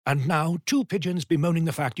And now, two pigeons bemoaning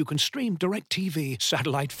the fact you can stream DirecTV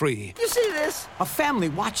satellite-free. You see this? A family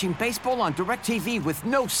watching baseball on DirecTV with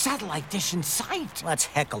no satellite dish in sight. Let's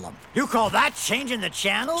heckle them. You call that changing the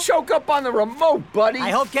channel? Choke up on the remote, buddy. I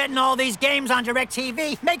hope getting all these games on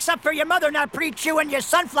DirecTV makes up for your mother not pre-chewing your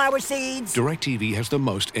sunflower seeds. DirecTV has the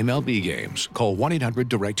most MLB games. Call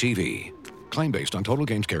 1-800-DirecTV. Claim based on total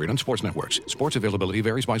games carried on sports networks. Sports availability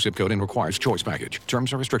varies by zip code and requires choice package.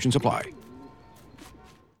 Terms and restrictions apply.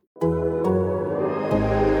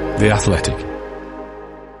 The Athletic.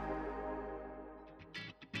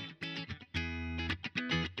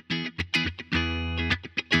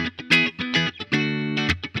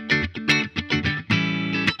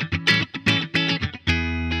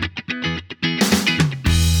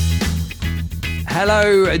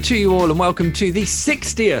 Hello to you all and welcome to the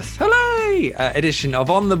 60th edition of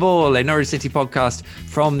On the Ball, a Norwich City podcast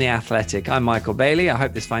from The Athletic. I'm Michael Bailey. I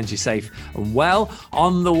hope this finds you safe and well.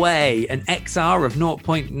 On the way, an XR of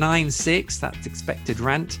 0.96. That's expected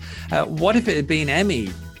rant. What if it had been Emmy?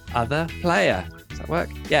 Other player. Does that work?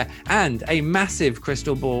 Yeah. And a massive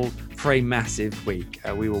crystal ball for a massive week.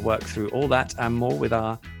 We will work through all that and more with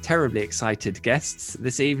our terribly excited guests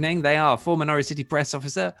this evening. They are former Norwich City press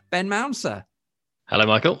officer Ben Mounser. Hello,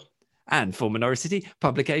 Michael. And former Norwich City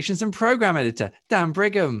publications and programme editor, Dan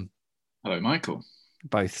Brigham. Hello, Michael.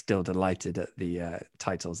 Both still delighted at the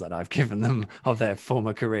titles that I've given them of their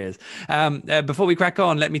former careers. Before we crack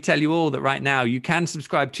on, let me tell you all that right now you can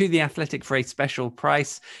subscribe to The Athletic for a special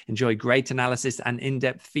price. Enjoy great analysis and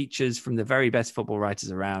in-depth features from the very best football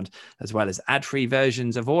writers around, as well as ad-free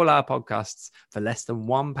versions of all our podcasts for less than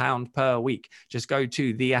 £1 per week. Just go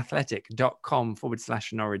to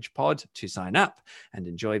theathletic.com/Norwich pod to sign up and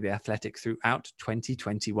enjoy The Athletic throughout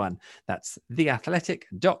 2021. That's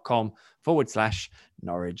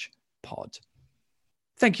theathletic.com/Norwich pod.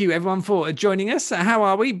 Thank you everyone for joining us. How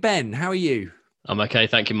are we? Ben, how are you? I'm okay,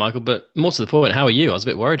 thank you, Michael. But more to the point, how are you? I was a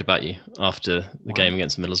bit worried about you after the game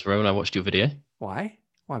against Middlesbrough when I watched your video. Why?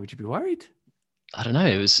 Why would you be worried? I don't know.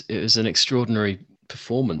 It was an extraordinary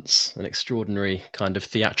performance, an extraordinary kind of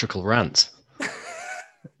theatrical rant.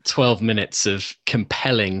 12 minutes of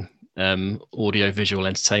compelling audio-visual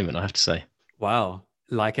entertainment, I have to say. Wow.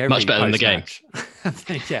 Like every much better than the game. I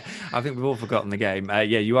think we've all forgotten the game.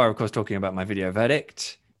 You are, of course, talking about my video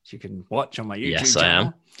verdict, which you can watch on my YouTube channel. I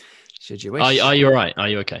am. Should you wish. Are you all right? Are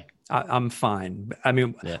you okay? I'm fine. I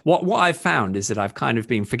mean, what I've found is that I've kind of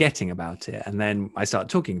been forgetting about it, and then I start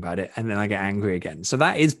talking about it, and then I get angry again. So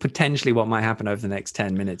that is potentially what might happen over the next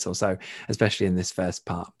 10 minutes or so, especially in this first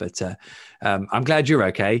part. But I'm glad you're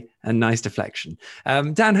okay, and nice deflection.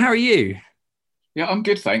 Dan, how are you? Yeah, I'm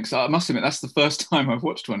good, thanks. I must admit, that's the first time I've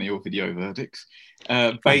watched one of your video verdicts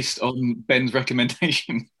based on Ben's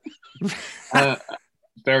recommendation.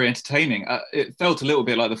 Very entertaining. It felt a little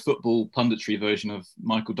bit like the football punditry version of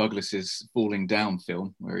Michael Douglas's Falling Down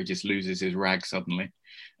film, where he just loses his rag suddenly.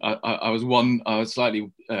 I was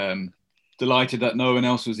slightly delighted that no one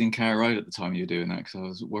else was in Carrow Road at the time you were doing that, because I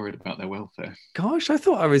was worried about their welfare. Gosh, I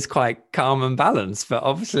thought I was quite calm and balanced, but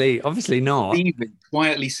obviously not.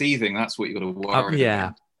 Quietly seething, that's what you got to worry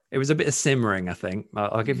about. It was a bit of simmering, I think.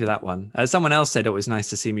 I'll give you that one. Someone else said it was nice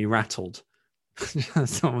to see me rattled.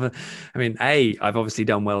 I mean, I've obviously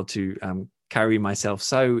done well to carry myself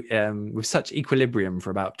with such equilibrium for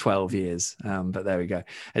about 12 years. But there we go,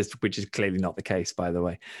 which is clearly not the case, by the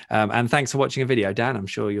way. And thanks for watching a video, Dan. I'm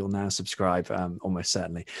sure you'll now subscribe, almost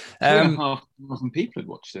certainly. 2,500 people had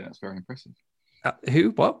watched it. That's very impressive.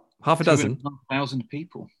 Who? What? Half a dozen? 2,500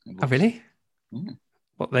 people. Oh, really? Yeah.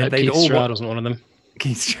 What, Keith Stroud wasn't one of them.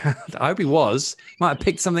 Keith Stroud. I hope he was. Might have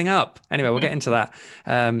picked something up. Anyway, we'll get into that.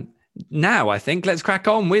 Now, I think let's crack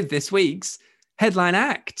on with this week's headline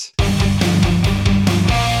act.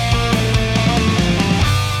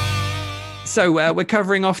 So we're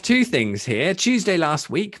covering off two things here. Tuesday last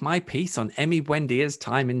week, my piece on Emi Buendia's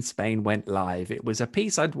time in Spain went live. It was a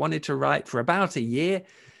piece I'd wanted to write for about a year,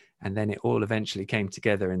 and then it all eventually came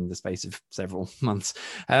together in the space of several months.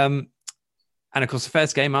 And of course, the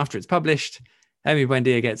first game after it's published, Emi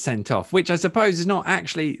Buendia gets sent off, which I suppose is not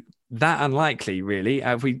actually that unlikely, really.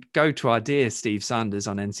 If we go to our dear Steve Sanders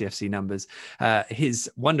on NCFC Numbers, his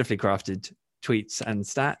wonderfully crafted tweets and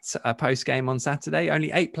stats post-game on Saturday.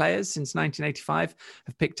 Only 8 players since 1985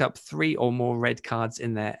 have picked up 3 or more red cards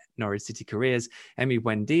in their Norwich City careers. Emi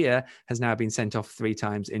Buendia has now been sent off 3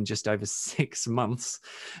 times in just over 6 months.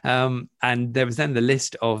 And there was then the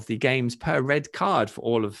list of the games per red card for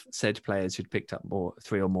all of said players who'd picked up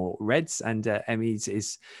 3 or more reds. And Emi's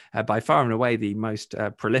is by far and away the most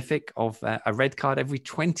prolific of a red card every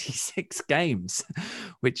 26 games,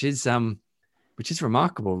 which is which is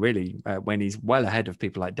remarkable, really, when he's well ahead of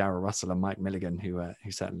people like Darrell Russell and Mike Milligan, who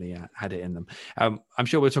certainly had it in them. I'm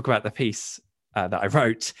sure we'll talk about the piece that I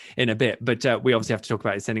wrote in a bit, but we obviously have to talk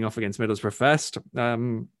about his sending off against Middlesbrough first.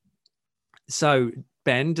 So,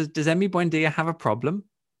 Ben, does Emi Buendia have a problem?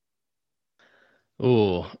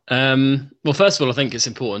 Well, first of all, I think it's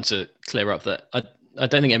important to clear up that I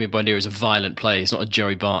don't think Emi Buendia is a violent player. He's not a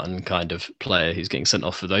Joey Barton kind of player who's getting sent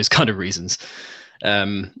off for those kind of reasons.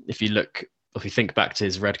 If you think back to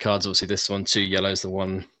his red cards, obviously this one, 2 yellows, the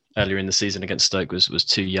one earlier in the season against Stoke was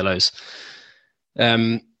 2 yellows.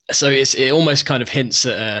 So it almost kind of hints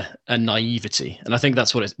at a naivety, and I think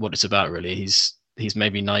that's what it's about, really. He's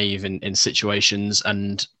maybe naive in situations,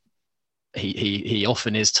 and he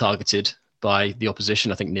often is targeted by the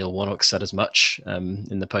opposition. I think Neil Warnock said as much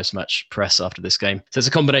in the post-match press after this game. So it's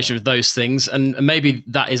a combination of those things, and maybe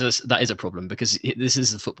that is a problem, because this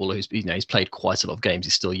is a footballer who's he's played quite a lot of games.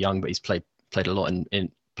 He's still young, but he's played a lot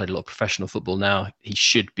played a lot of professional football now. He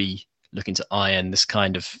should be looking to iron this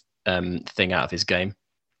kind of thing out of his game.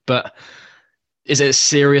 But is it a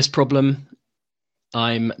serious problem?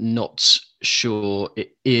 I'm not sure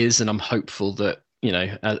it is, and I'm hopeful that,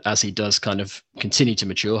 as he does kind of continue to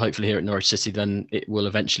mature, hopefully here at Norwich City, then it will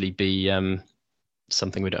eventually be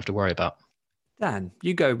something we don't have to worry about. Dan,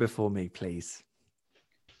 you go before me, please.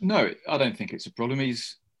 No, I don't think it's a problem.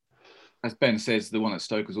 He's, as Ben says, the one at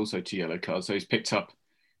Stoke was also 2 yellow cards, so he's picked up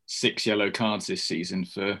 6 yellow cards this season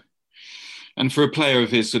for a player of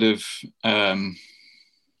his sort of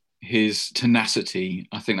his tenacity.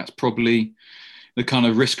 I think that's probably the kind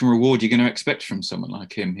of risk and reward you're going to expect from someone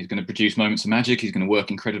like him. He's going to produce moments of magic. He's going to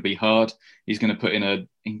work incredibly hard. He's going to put in an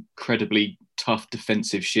incredibly tough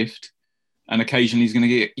defensive shift. And occasionally he's going to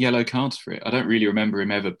get yellow cards for it. I don't really remember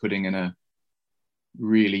him ever putting in a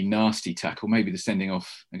really nasty tackle, maybe the sending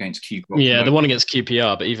off against QPR. Yeah, the one against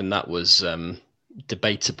QPR, but even that was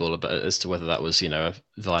debatable as to whether that was, a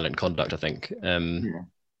violent conduct, I think. Yeah.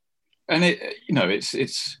 And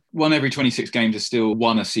it's 1 every 26 games is still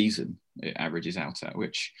 1 a season. It averages out at,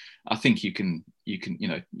 which I think you can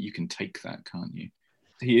take that, can't you?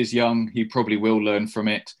 He is young. He probably will learn from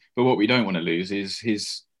it. But what we don't want to lose is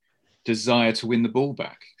his desire to win the ball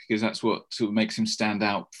back, because that's what sort of makes him stand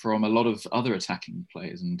out from a lot of other attacking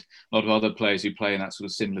players and a lot of other players who play in that sort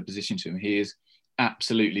of similar position to him. He is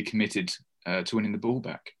absolutely committed to winning the ball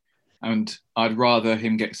back. And I'd rather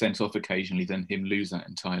him get sent off occasionally than him lose that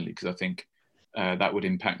entirely, because I think that would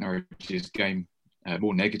impact Norwich's game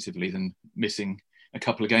more negatively than missing a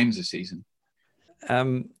couple of games this season.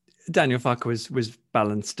 Daniel Farke was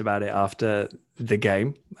balanced about it after the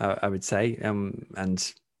game, I would say,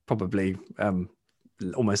 and probably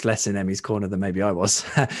almost less in Emi's corner than maybe I was.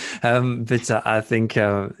 But I think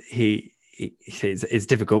it's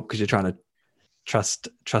difficult because you're trying to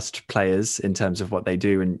trust players in terms of what they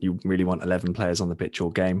do, and you really want 11 players on the pitch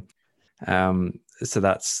all game. So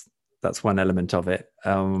that's one element of it.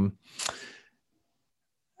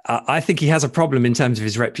 I think he has a problem in terms of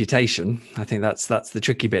his reputation. I think that's the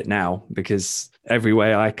tricky bit now, because every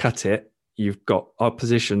way I cut it, you've got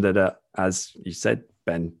opposition that are, as you said,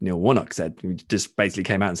 Ben, Neil Warnock said, who just basically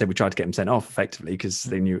came out and said we tried to get him sent off effectively because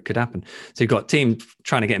they knew it could happen. So you've got teams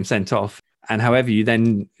trying to get him sent off, and however you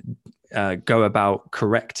then go about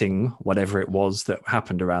correcting whatever it was that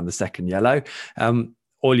happened around the second yellow,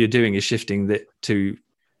 all you're doing is shifting that to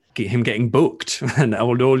him getting booked, and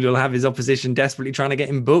all you'll have is opposition desperately trying to get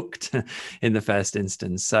him booked in the first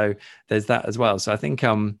instance. So there's that as well. So I think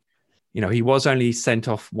he was only sent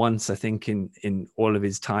off once, I think, in all of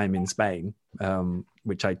his time in Spain,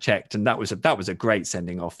 which I checked, and that was a great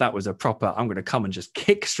sending off. That was a proper, I'm going to come and just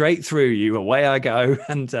kick straight through you, away I go,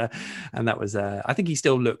 and that was I think he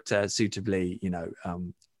still looked suitably,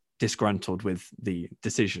 disgruntled with the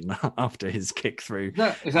decision after his kick through.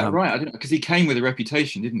 Is that right? I don't know, because he came with a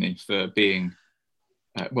reputation, didn't he, for being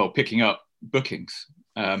picking up bookings.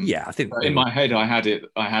 Yeah, I think in my head I had it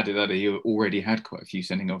that he already had quite a few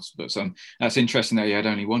sending offs, but that's interesting that he had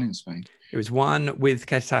only 1 in Spain. It was 1 with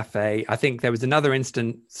Getafe. I think there was another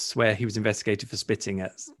instance where he was investigated for spitting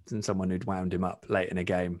at someone who'd wound him up late in a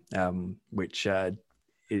game, which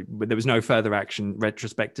there was no further action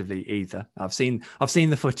retrospectively either. I've seen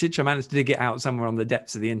the footage. I managed to dig it out somewhere on the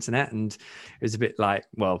depths of the internet, and it was a bit like,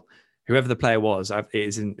 well, whoever the player was, it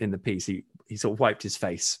is in the piece. He sort of wiped his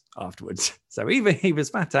face afterwards. So either he was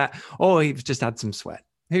spat at or he just had some sweat.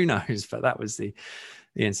 Who knows? But that was the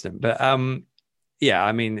incident. But yeah,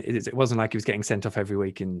 I mean, it wasn't like he was getting sent off every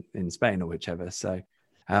week in Spain or whichever. So,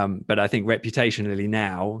 but I think reputationally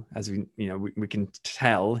now, as we can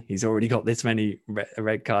tell, he's already got this many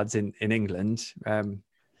red cards in England.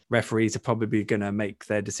 referees are probably going to make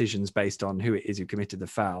their decisions based on who it is who committed the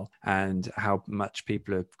foul and how much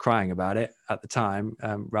people are crying about it at the time,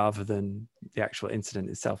 rather than the actual incident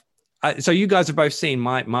itself. So you guys have both seen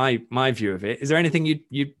my view of it. Is there anything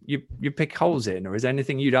you pick holes in, or is there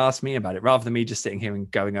anything you'd ask me about it, rather than me just sitting here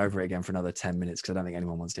and going over it again for another 10 minutes? Because I don't think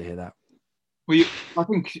anyone wants to hear that. Well, I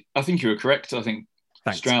think you were correct. I think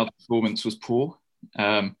Thanks. Stroud's performance was poor.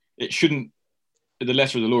 It shouldn't. The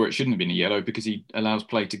letter of the law, it shouldn't have been a yellow because he allows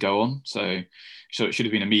play to go on. So it should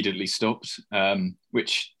have been immediately stopped,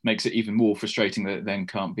 which makes it even more frustrating that it then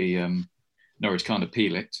can't be, Norwich can't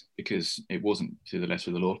appeal it because it wasn't to the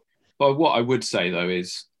letter of the law. But what I would say, though,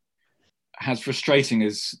 is as frustrating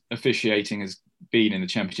as officiating has been in the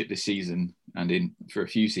Championship this season and for a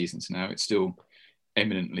few seasons now, it's still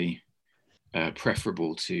eminently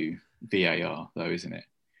preferable to VAR, though, isn't it?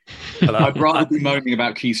 I'd rather be moaning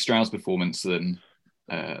about Keith Stroud's performance than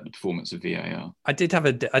the performance of VAR. I did have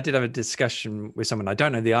a discussion with someone. I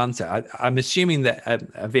don't know the answer. I'm assuming that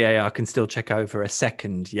a VAR can still check over a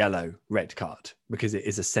second yellow red card because it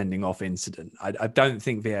is a sending off incident. I don't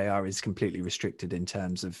think VAR is completely restricted in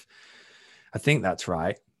terms of. I think that's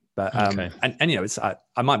right, but Okay. and you know,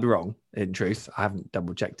 I might be wrong. In truth, I haven't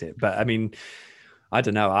double checked it, but I mean. I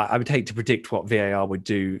don't know. I would hate to predict what VAR would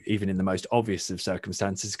do, even in the most obvious of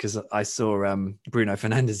circumstances, because I saw Bruno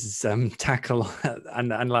Fernandes's tackle,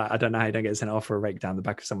 and like I don't know how you don't get sent off for a rake down the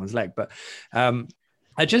back of someone's leg. But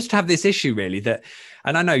I just have this issue really that,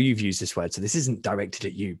 and I know you've used this word, so this isn't directed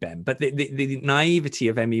at you, Ben, but the naivety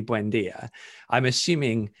of Emi Buendia, I'm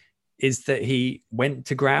assuming, is that he went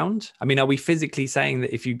to ground. I mean, are we physically saying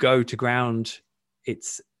that if you go to ground,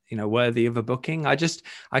 it's worthy of a booking? I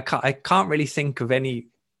can't really think of any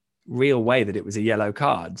real way that it was a yellow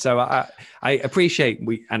card. So I appreciate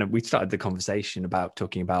we started the conversation about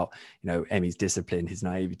talking about Emi's discipline, his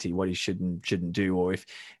naivety, what he shouldn't do, or if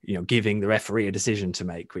giving the referee a decision to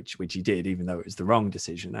make, which he did, even though it was the wrong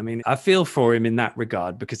decision. I mean, I feel for him in that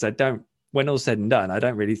regard because when all's said and done, I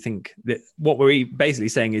don't really think that what we're basically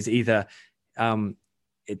saying is either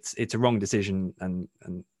it's a wrong decision and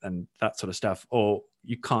that sort of stuff, or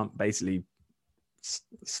you can't basically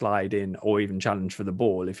slide in or even challenge for the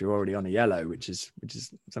ball if you're already on a yellow, which is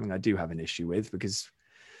something I do have an issue with, because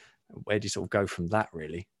where do you sort of go from that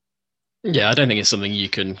really? Yeah, I don't think it's something you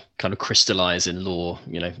can kind of crystallize in law,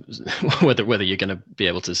 whether you're going to be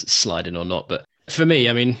able to slide in or not. But for me,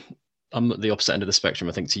 I mean, I'm at the opposite end of the spectrum,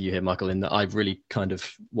 I think, to you here, Michael, in that I really kind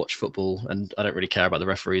of watch football and I don't really care about the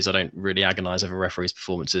referees. I don't really agonize over referees'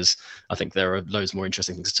 performances. I think there are loads more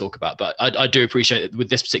interesting things to talk about. But I do appreciate that with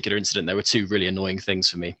this particular incident, there were two really annoying things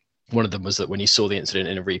for me. One of them was that when you saw the incident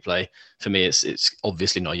in a replay, for me, it's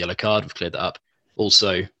obviously not a yellow card. We've cleared that up.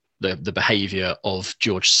 Also, the behaviour of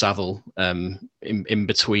George Saville in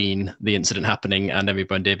between the incident happening and Emi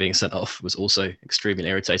Buendia being sent off was also extremely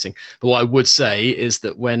irritating. But what I would say is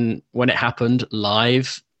that when it happened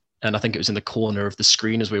live, and I think it was in the corner of the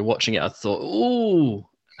screen as we were watching it, I thought, ooh.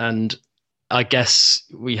 And I guess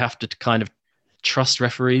we have to kind of trust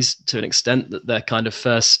referees to an extent, that their kind of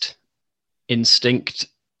first instinct,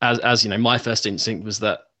 as my first instinct was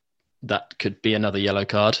that could be another yellow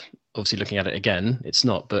card. Obviously, looking at it again, it's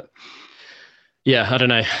not. But yeah, I don't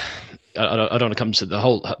know. I don't want to come to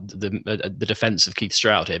the defense of Keith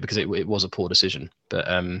Stroud here, because it was a poor decision. But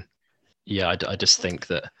I just think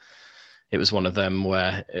that it was one of them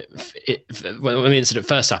where when the incident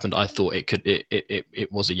first happened, I thought it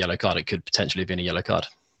was a yellow card. It could potentially have been a yellow card.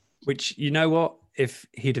 Which, you know what? If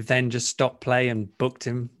he'd have then just stopped play and booked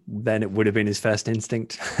him, then it would have been his first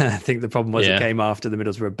instinct. I think the problem was it came after the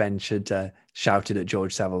Middlesbrough bench had shouted at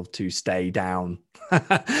George Saville to stay down,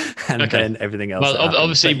 and then everything else. Well,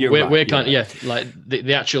 obviously, we're right, kind of like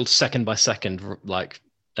the actual second by second, like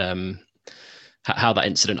how that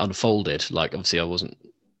incident unfolded. Like, obviously, I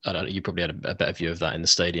don't know. You probably had a better view of that in the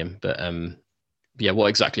stadium, but what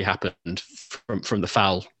exactly happened from the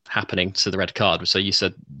foul happening to the red card? So you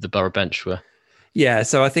said the Borough bench were. Yeah,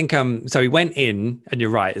 so I think so he went in, and you're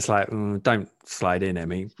right. It's like, don't slide in,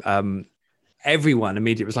 Emi. Everyone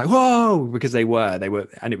immediately was like, whoa, because they were,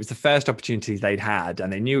 and it was the first opportunity they'd had,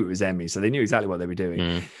 and they knew it was Emi, so they knew exactly what they were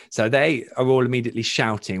doing. So they are all immediately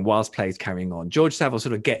shouting whilst play's carrying on. George Saville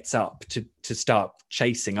sort of gets up to start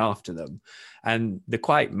chasing after them. And the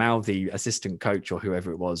quite mouthy assistant coach, or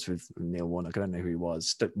whoever it was with Neil Warnock, I don't know who he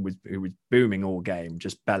was, who was booming all game,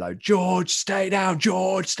 just bellowed, George, stay down,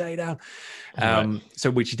 George, stay down. Right.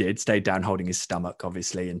 So which he did, stayed down holding his stomach,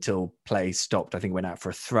 obviously, until play stopped. I think went out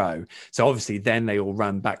for a throw. So obviously then they all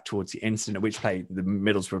ran back towards the incident, at which play the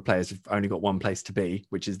Middlesbrough players have only got one place to be,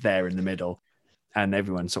 which is there in the middle. And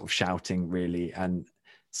everyone's sort of shouting, really. And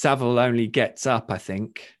Saville only gets up, I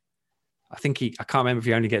think, I can't remember if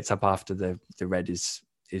he only gets up after the red is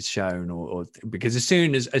shown, or because as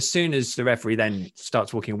soon as the referee then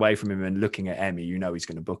starts walking away from him and looking at Emmy, he's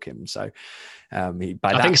going to book him. So I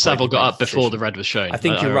think Saville got up before the red was shown. I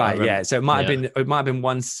think you're right. Yeah. So it might have been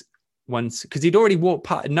once because he'd already walked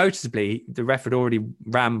past. Noticeably, the ref had already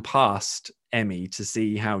ran past Emmy to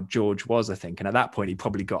see how George was, I think. And at that point, he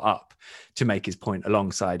probably got up to make his point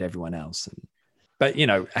alongside everyone else. But,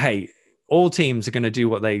 hey, all teams are going to do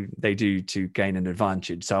what they do to gain an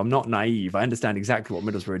advantage. So I'm not naive. I understand exactly what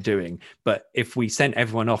Middlesbrough are doing. But if we sent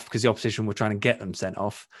everyone off because the opposition were trying to get them sent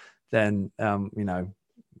off, then,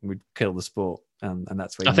 we'd kill the sport. And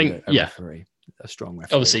that's where you need a referee, a strong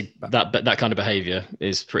referee. Obviously, that kind of behaviour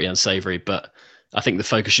is pretty unsavoury. But I think the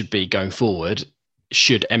focus should be going forward.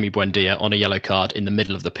 Should Emi Buendia on a yellow card in the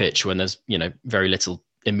middle of the pitch when there's, very little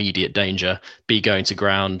immediate danger, be going to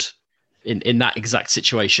ground in that exact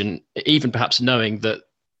situation, even perhaps knowing that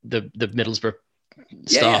the Middlesbrough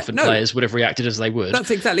staff and players would have reacted as they would.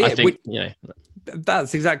 That's exactly it.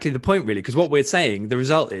 That's exactly the point, really, because what we're saying, the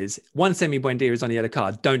result is once Emi Buendia is on a yellow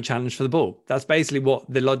card, don't challenge for the ball. That's basically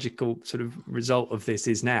what the logical sort of result of this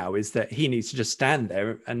is now, is that he needs to just stand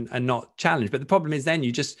there and not challenge. But the problem is then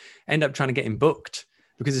you just end up trying to get him booked,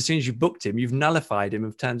 because as soon as you booked him, you've nullified him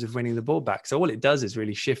in terms of winning the ball back. So all it does is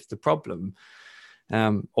really shift the problem.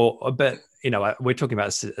 But we're talking about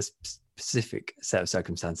a specific set of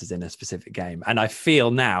circumstances in a specific game. And I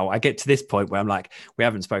feel now I get to this point where I'm like, we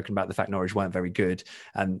haven't spoken about the fact Norwich weren't very good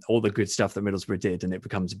and all the good stuff that Middlesbrough did. And it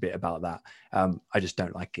becomes a bit about that. I just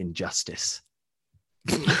don't like injustice.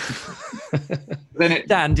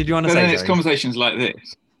 Dan, did you want to say then it's conversations like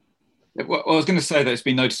this. Well, I was going to say that it's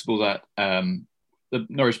been noticeable that the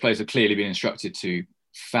Norwich players have clearly been instructed to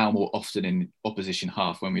foul more often in opposition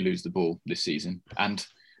half when we lose the ball this season, and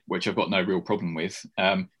which I've got no real problem with,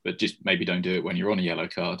 but just maybe don't do it when you're on a yellow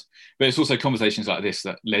card. But it's also conversations like this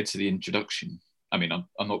that led to the introduction. I mean,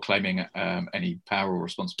 I'm not claiming any power or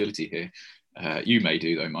responsibility here. You may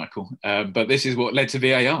do though, Michael. But this is what led to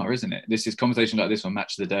VAR, isn't it? This is conversations like this on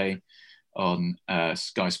Match of the Day, on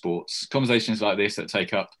Sky Sports. Conversations like this that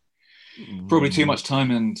take up probably too much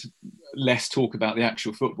time and less talk about the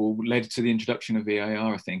actual football led to the introduction of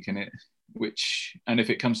VAR, I think, and if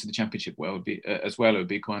it comes to the Championship, it would be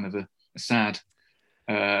kind of a sad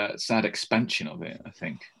expansion of it, I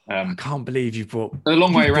think. I can't believe you brought a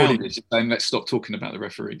long way around it. Saying let's stop talking about the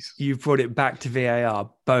referees. You brought it back to VAR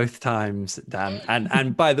both times, Dan.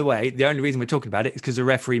 And by the way, the only reason we're talking about it is because the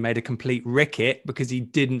referee made a complete ricket because he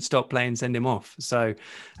didn't stop play and send him off. So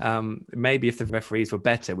maybe if the referees were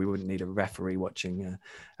better, we wouldn't need a referee watching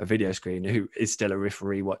a video screen who is still a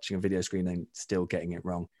referee watching a video screen and still getting it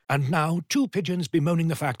wrong. And now, two pigeons bemoaning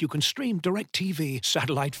the fact you can stream DirecTV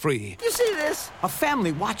satellite free. You see this? A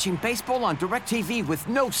family watching baseball on DirecTV with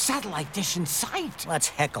no satellite dish in sight. Let's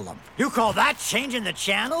heckle them. You call that changing the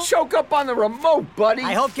channel? Choke up on the remote, buddy.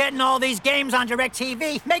 I hope getting all these games on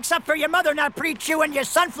DirecTV makes up for your mother not pre-chewing your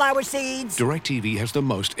sunflower seeds. DirecTV has the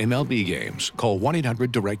most MLB games. Call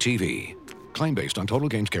 1-800-DIRECTV. Claim based on total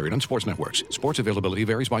games carried on sports networks. Sports availability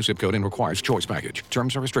varies by zip code and requires choice package.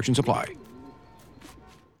 Terms and restrictions apply.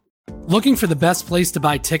 Looking for the best place to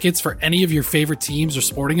buy tickets for any of your favorite teams or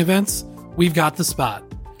sporting events? We've got the spot.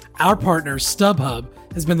 Our partner, StubHub,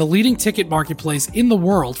 has been the leading ticket marketplace in the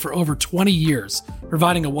world for over 20 years,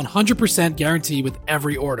 providing a 100% guarantee with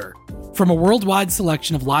every order. From a worldwide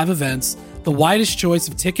selection of live events, the widest choice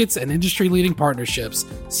of tickets and industry-leading partnerships,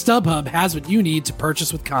 StubHub has what you need to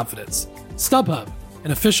purchase with confidence. StubHub,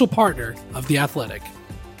 an official partner of The Athletic.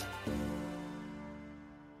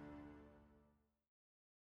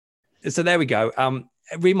 So there we go.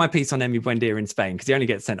 Read my piece on Emi Buendia in Spain, because he only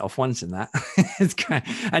gets sent off once in that.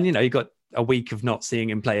 And, you got a week of not seeing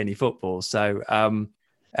him play any football. So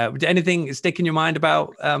did anything stick in your mind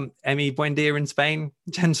about Emi Buendia in Spain,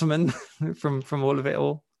 gentlemen, from all of it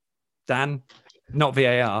all? Dan, not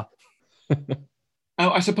VAR.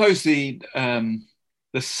 I suppose the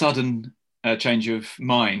sudden change of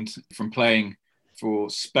mind from playing for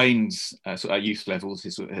Spain's youth levels,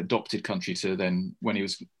 his adopted country, to then when he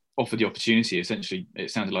was offered the opportunity, essentially,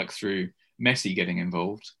 it sounded like through Messi getting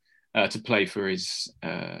involved, to play for his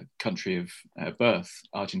country of birth,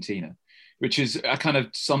 Argentina, which is kind of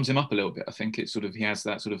sums him up a little bit. I think it's he has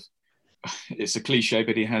that it's a cliche,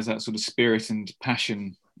 but he has that sort of spirit and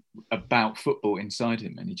passion about football inside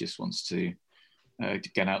him, and he just wants to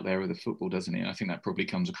get out there with the football, doesn't he? And I think that probably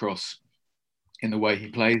comes across in the way he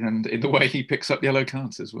plays and in the way he picks up yellow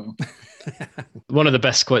cards as well. One of the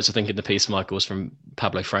best quotes, I think, in the piece, Michael, was from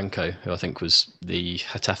Pablo Franco, who I think was the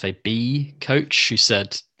Getafe B coach, who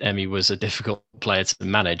said Emi was a difficult player to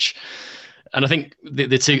manage. And I think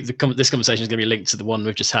this conversation is going to be linked to the one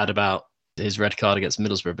we've just had about his red card against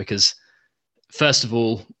Middlesbrough, because first of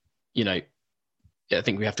all, I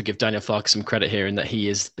think we have to give Daniel Farke some credit here in that he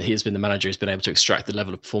has been the manager who's been able to extract the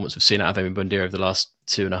level of performance we've seen out of Emi Buendia over the last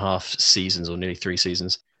 2.5 seasons, or nearly 3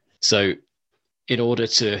 seasons. So in order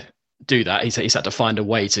to do that, he's had to find a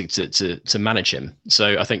way to manage him.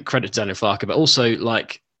 So I think credit to Daniel Farke, but also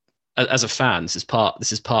as a fan, this is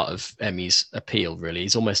part of Emi's appeal, really.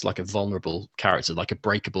 He's almost like a vulnerable character, like a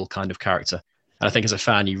breakable kind of character. And I think as a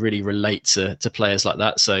fan, you really relate to players like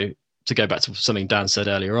that. So to go back to something Dan said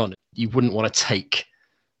earlier on, you wouldn't want to take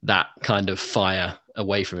that kind of fire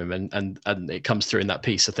away from him. And it comes through in that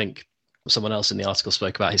piece. I think someone else in the article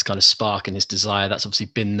spoke about his kind of spark and his desire. That's obviously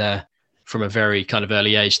been there from a very kind of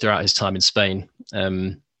early age throughout his time in Spain.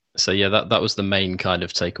 So yeah, that was the main kind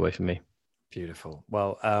of takeaway for me. Beautiful.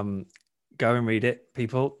 Well, go and read it,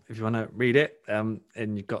 people, if you want to read it, and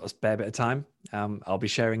you've got a spare bit of time. I'll be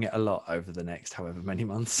sharing it a lot over the next however many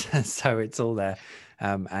months. So it's all there.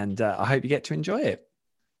 And I hope you get to enjoy it.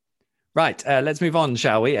 Right, let's move on,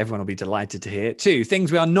 shall we? Everyone will be delighted to hear. 2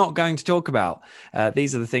 things we are not going to talk about.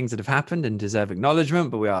 These are the things that have happened and deserve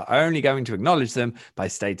acknowledgement, but we are only going to acknowledge them by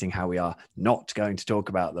stating how we are not going to talk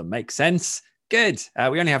about them. Makes sense? Good.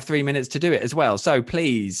 We only have 3 minutes to do it as well. So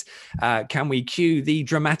please, can we cue the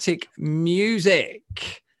dramatic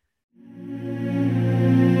music?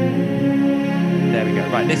 There we go.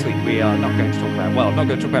 Right, this week we are not going to talk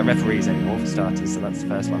about referees anymore, for starters. So that's the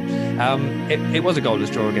first one. It was a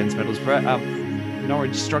goalless draw against Middlesbrough.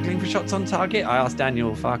 Norwich struggling for shots on target. I asked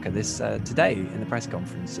Daniel Farke this today in the press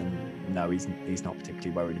conference, and no, he's not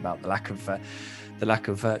particularly worried about the lack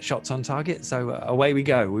of shots on target. So away we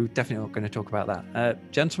go. We're definitely not going to talk about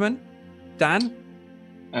that. Gentlemen, Dan?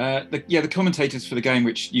 The commentators for the game,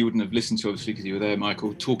 which you wouldn't have listened to, obviously, because you were there,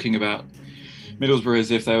 Michael, talking about Middlesbrough as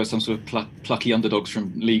if they were some sort of plucky underdogs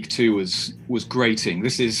from League Two was grating.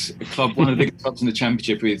 This is a club, one of the biggest clubs in the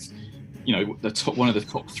Championship, with one of the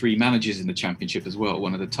top 3 managers in the Championship as well,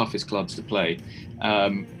 one of the toughest clubs to play,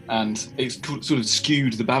 and it's sort of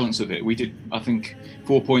skewed the balance of it. We did, I think,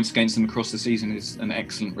 4 points against them across the season is an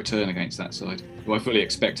excellent return against that side, who I fully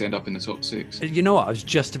expect to end up in the top 6. You know what? I was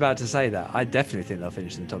just about to say that. I definitely think they'll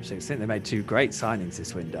finish in the top 6. I think they made 2 great signings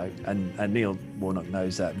this window, and Neil Warnock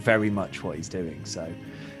knows very much what he's doing. So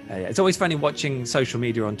it's always funny watching social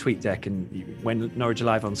media on TweetDeck, and when Norwich are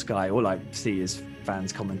live on Sky, all I see is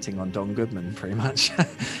fans commenting on Don Goodman, pretty much,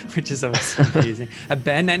 which is always amusing.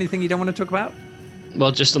 Ben, anything you don't want to talk about?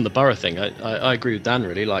 Well, just on the Borough thing, I agree with Dan,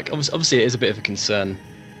 really. Like, obviously it is a bit of a concern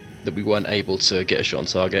that we weren't able to get a shot on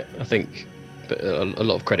target. I think a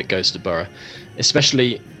lot of credit goes to Borough,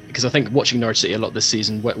 especially because I think watching Norwich City a lot this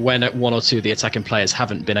season, when 1 or 2 of the attacking players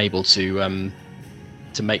haven't been able to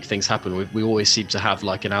make things happen, we always seem to have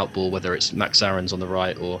like an outball, whether it's Max Aarons on the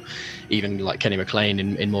right or even like Kenny McLean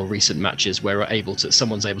in more recent matches, where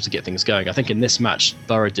someone's able to get things going. I think in this match,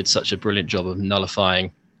 Borough did such a brilliant job of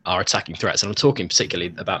nullifying our attacking threats, and I'm talking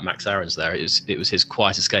particularly about Max Aarons there. It was his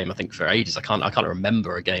quietest game, I think, for ages. I can't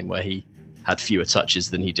remember a game where he had fewer touches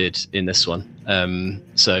than he did in this one.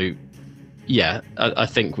 So yeah, I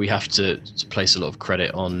think we have to place a lot of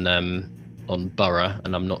credit on Borough,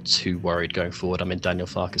 and I'm not too worried going forward. I'm in Daniel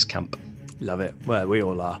Farke's camp. Love it. Well, we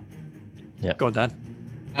all are. Yeah. Go on, Dan.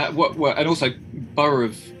 And also, Borough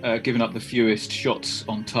have given up the fewest shots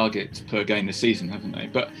on target per game this season, haven't they?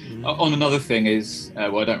 But on another thing is, I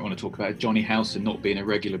don't want to talk about Johnny Howson not being a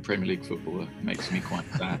regular Premier League footballer. It makes me quite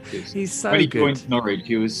sad. He's so good. When he good. joined Norwich,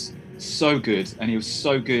 he was so good, and he was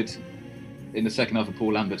so good in the second half of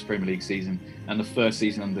Paul Lambert's Premier League season and the first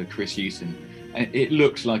season under Chris Hughton. And it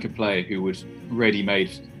looked like a player who would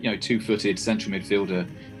ready-made, 2-footed central midfielder,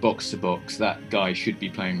 box to box. That guy should be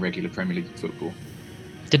playing regular Premier League football.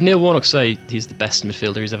 Did Neil Warnock say he's the best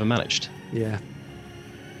midfielder he's ever managed? Yeah.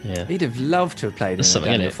 Yeah. He'd have loved to have played There's in the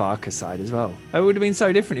Daniel Farke side as well. It would have been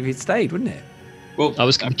so different if he'd stayed, wouldn't it? Well,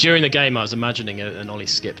 during the game, I was imagining an Ollie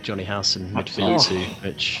Skip, Johnny Howson midfield too,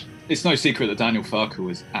 which... It's no secret that Daniel Farke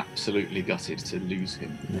was absolutely gutted to lose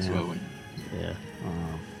him as well. Yeah.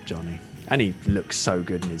 Oh, Johnny. And he looks so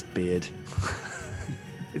good in his beard.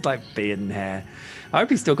 It's like beard and hair. I hope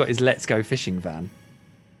he's still got his Let's Go Fishing van.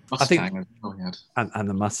 Mustang, and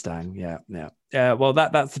the Mustang, yeah. Well,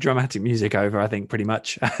 that's the dramatic music over, I think, pretty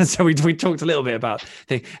much. So we talked a little bit about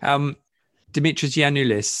the Dimitris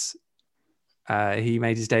Giannoulis. He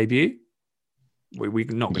made his debut. We're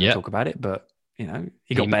not going to talk about it, but he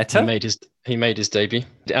got better. He made his debut.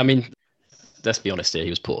 I mean, let's be honest here. He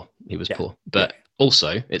was poor. Poor, but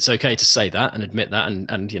also it's okay to say that and admit that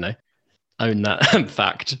and own that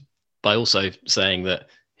fact by also saying that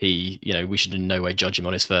we should in no way judge him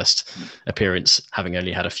on his first appearance, having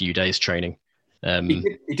only had a few days training.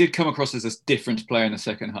 He did come across as a different player in the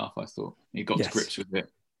second half. I thought he got to grips with it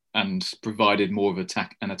and provided more of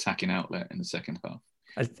an attacking outlet in the second half.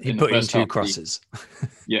 He put in 2 crosses.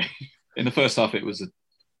 In the first half, it was a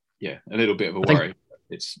little bit of a worry.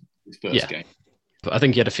 It's his first game. But I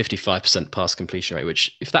think he had a 55% pass completion rate,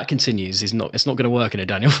 which, if that continues, it's not going to work in a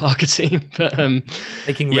Daniel Farke team. But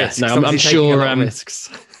taking risks. No, I'm sure. Risks.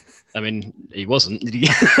 I mean, he wasn't. Did he?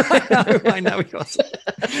 I know he wasn't.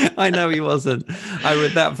 I know he wasn't.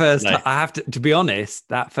 I have to be honest.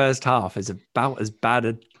 That first half is about as bad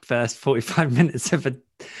a first 45 minutes of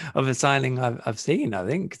a signing I've seen. I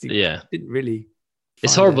think. Didn't really.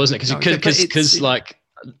 It's horrible, isn't it? Because like,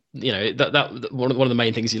 that one of the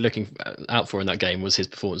main things you're looking out for in that game was his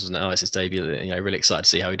performance in Alice's debut. Really excited to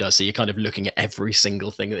see how he does. So you're kind of looking at every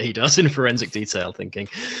single thing that he does in forensic detail, thinking,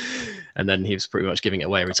 and then he was pretty much giving it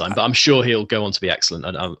away every time. But I'm sure he'll go on to be excellent.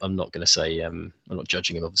 I'm not going to say I'm not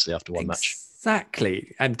judging him obviously after one match.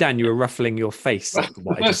 Exactly. And Dan, you were ruffling your face.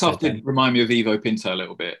 The first half did remind me of Ivo Pinto a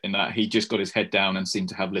little bit in that he just got his head down and seemed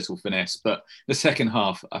to have little finesse. But the second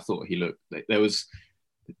half, I thought there was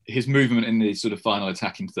his movement in the sort of final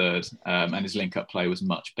attacking third and his link-up play was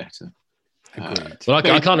much better. Well,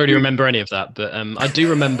 I can't really remember any of that, but I do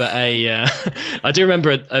remember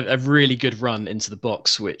a really good run into the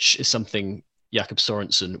box, which is something Jakob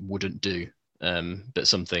Sorensen wouldn't do, but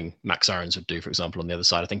something Max Aarons would do, for example, on the other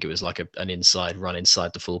side. I think it was like an inside run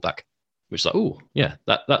inside the fullback, which is like,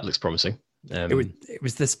 that looks promising. It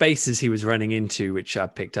was the spaces he was running into which I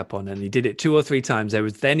picked up on, and he did it 2 or 3 times.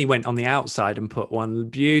 Then he went on the outside and put one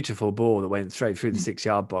beautiful ball that went straight through the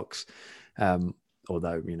 6-yard box.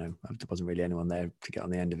 Although there wasn't really anyone there to get on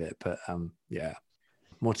the end of it, but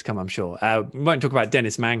more to come, I'm sure. We won't talk about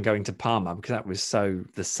Dennis Mann going to Parma because that was so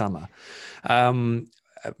the summer.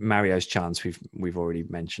 Mario's chance we've already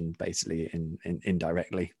mentioned basically in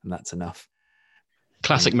indirectly, and that's enough.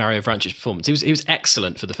 Classic Mario Vrancic performance. He was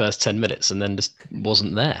excellent for the first 10 minutes and then just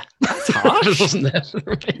wasn't there. That's harsh. Wasn't there.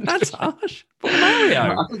 That's harsh.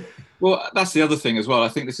 Mario. Well, that's the other thing as well. I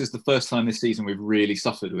think this is the first time this season we've really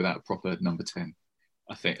suffered without a proper number 10.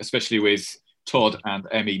 I think, especially with Todd and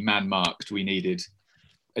Emmy man-marked, we needed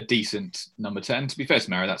a decent number 10. To be fair to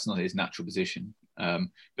Mario, that's not his natural position. But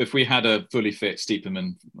if we had a fully fit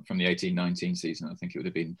Stiepermann from the 18-19 season, I think it would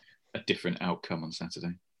have been a different outcome on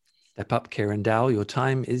Saturday. Step up, Kieran Dowell. Your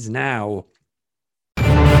time is now.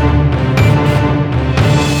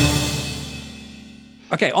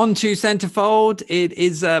 Okay, on to Centrefold. It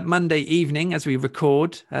is Monday evening as we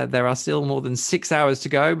record. There are still more than 6 hours to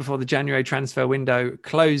go before the January transfer window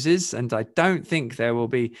closes, and I don't think there will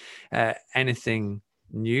be anything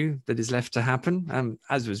new that is left to happen,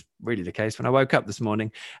 as was really the case when I woke up this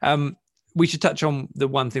morning. We should touch on the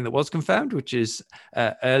one thing that was confirmed, which is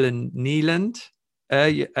Erland Nieland.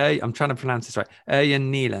 I'm trying to pronounce this right.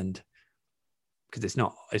 Erland Nieland, because it's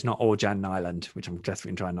not Orjan Nyland, which I'm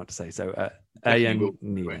desperately trying not to say. So Erland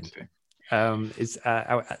Nieland is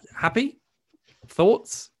happy.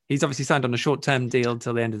 Thoughts? He's obviously signed on a short-term deal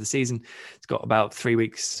till the end of the season. It's got about 3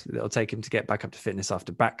 weeks that it'll take him to get back up to fitness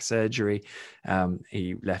after back surgery.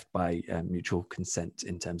 He left by mutual consent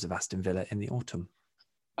in terms of Aston Villa in the autumn.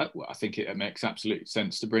 I think it makes absolute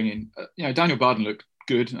sense to bring in. Daniel Barden looked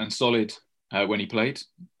good and solid when he played,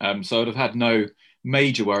 so I'd have had no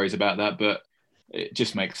major worries about that. But it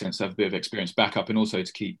just makes sense to have a bit of experience back up and also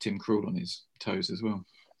to keep Tim Krul on his toes as well.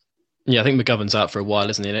 Yeah, I think McGovern's out for a while,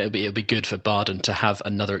 isn't he? And it'll be good for Barden to have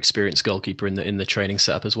another experienced goalkeeper in the training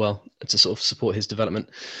setup as well to sort of support his development.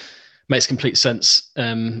 Makes complete sense.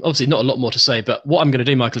 Obviously, not a lot more to say, but what I'm going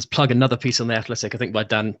to do, Michael, is plug another piece on The Athletic, I think by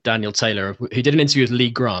Daniel Taylor, who did an interview with Lee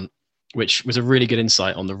Grant, which was a really good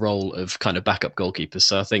insight on the role of kind of backup goalkeepers.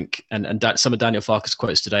 So I think, and some of Daniel Farke's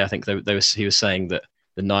quotes today, I think he was saying that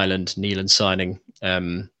the Nieland signing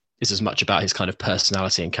is as much about his kind of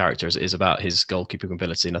personality and character as it is about his goalkeeping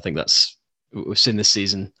ability. And I think we've seen this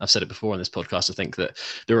season. I've said it before on this podcast. I think that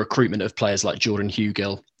the recruitment of players like Jordan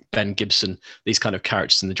Hugill, Ben Gibson, these kind of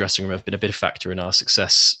characters in the dressing room have been a big factor in our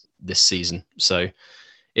success this season. So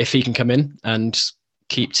if he can come in and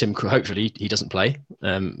keep Tim Krul, hopefully he doesn't play,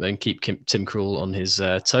 and keep Tim Krul on his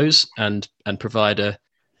toes and provide a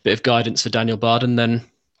bit of guidance for Daniel Barden, then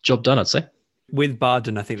job done, I'd say. With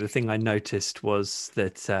Barden, I think the thing I noticed was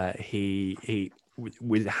that he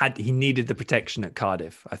needed the protection at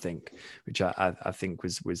Cardiff, I think, which I think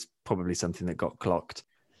was probably something that got clocked.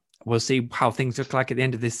 We'll see how things look like at the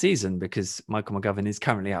end of this season, because Michael McGovern is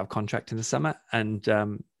currently out of contract in the summer, and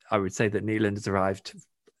I would say that Nieland has arrived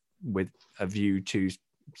with a view to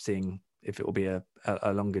seeing if it will be a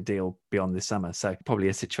longer deal beyond this summer. So probably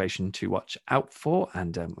a situation to watch out for.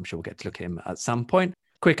 And I'm sure we'll get to look at him at some point.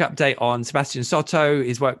 Quick update on Sebastian Soto.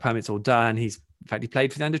 His work permit's all done. In fact, he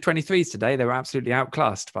played for the under-23s today. They were absolutely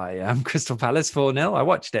outclassed by Crystal Palace 4-0. I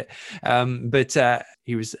watched it. But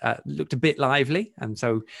he was looked a bit lively. And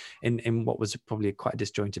so in what was probably quite a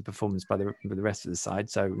disjointed performance by the rest of the side.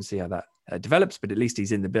 So we'll see how that develops. But at least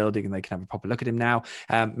he's in the building and they can have a proper look at him now.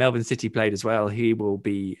 Melbourne City played as well. He will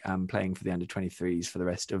be playing for the under-23s for the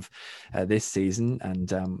rest of this season and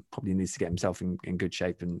probably needs to get himself in good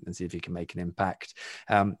shape and see if he can make an impact.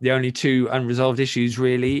 The only two unresolved issues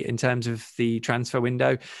really in terms of the transfer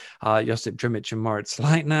window are Josip Drmic and Moritz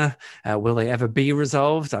Leitner. Will they ever be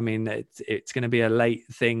resolved? I mean, it's going to be a late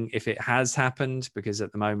thing if it has happened, because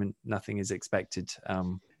at the moment nothing is expected,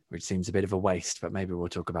 which seems a bit of a waste, but maybe we'll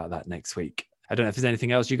talk about that next week. I don't know if there's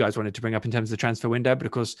anything else you guys wanted to bring up in terms of the transfer window, but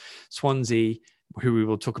of course Swansea, who we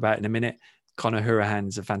will talk about in a minute, Conor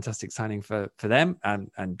Hourihan's a fantastic signing for them, and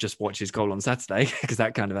just watch his goal on Saturday because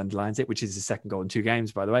that kind of underlines it, which is his second goal in 2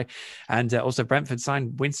 games, by the way. And also Brentford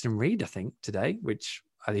signed Winston Reid, I think, today, which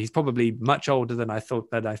he's probably much older than I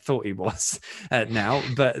thought he was now,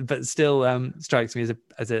 but still strikes me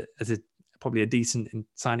as a probably a decent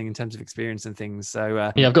signing in terms of experience and things.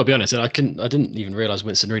 So yeah, I've got to be honest. I didn't even realise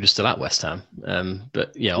Winston Reid was still at West Ham.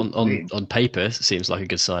 But yeah, on paper, it seems like a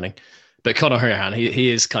good signing. But Conor Hourihan,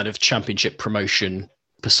 he is kind of championship promotion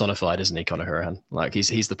personified, isn't he? Conor Hourihan, like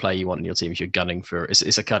he's the player you want in your team if you're gunning for.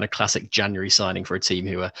 It's a kind of classic January signing for a team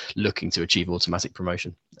who are looking to achieve automatic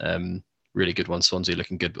promotion. Really good one. Swansea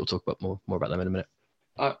looking good, but we'll talk about more about them in a minute.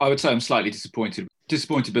 I would say I'm slightly disappointed,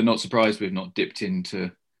 but not surprised we've not dipped in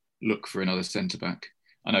to look for another centre-back.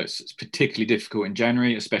 I know it's particularly difficult in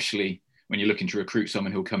January, especially when you're looking to recruit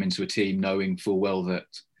someone who'll come into a team knowing full well that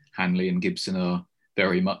Hanley and Gibson are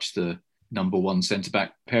very much the number one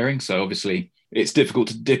centre-back pairing. So obviously it's difficult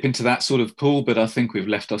to dip into that sort of pool, but I think we've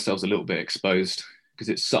left ourselves a little bit exposed because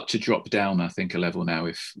it's such a drop down, I think, a level now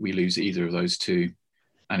if we lose either of those two.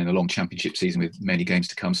 And in a long championship season with many games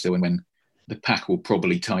to come still, and when the pack will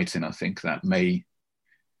probably tighten, I think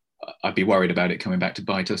I'd be worried about it coming back to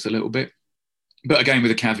bite us a little bit. But again,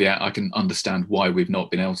 with a caveat, I can understand why we've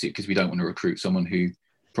not been able to, because we don't want to recruit someone who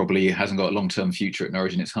probably hasn't got a long-term future at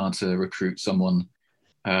Norwich, and it's hard to recruit someone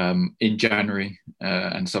in January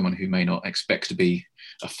and someone who may not expect to be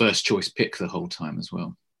a first-choice pick the whole time as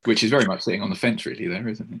well. Which is very much sitting on the fence really there,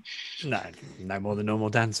 isn't it? No more than normal,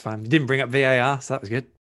 Dan's fine. You didn't bring up VAR, so that was good.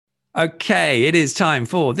 Okay, it is time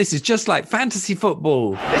for This Is Just Like Fantasy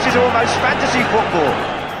Football. This is almost fantasy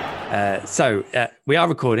football. So we are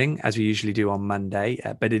recording, as we usually do, on Monday,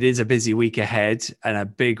 but it is a busy week ahead and a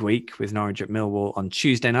big week with Norwich at Millwall on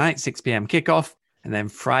Tuesday night, 6 p.m. kickoff, and then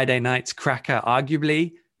Friday night's cracker,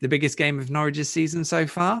 arguably the biggest game of Norwich's season so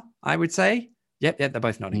far, I would say. Yep, they're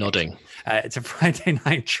both nodding. It's a Friday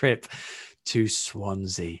night trip to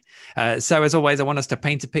Swansea. So as always, I want us to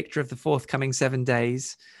paint a picture of the forthcoming 7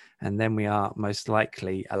 days, and then we are most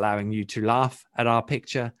likely allowing you to laugh at our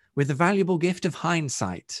picture with the valuable gift of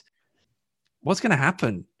hindsight. What's going to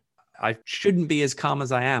happen? I shouldn't be as calm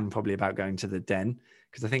as I am probably about going to the Den,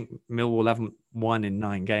 because I think Millwall haven't won in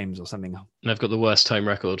 9 games or something. They've got the worst home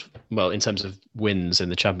record, well, in terms of wins in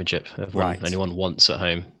the Championship. They've only won once at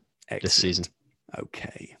home this season.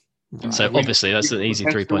 Okay. Right. So obviously that's an easy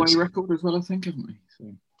 3 points. Record as well, I think, haven't we?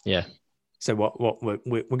 So. Yeah. So what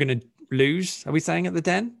we're going to lose? Are we saying at the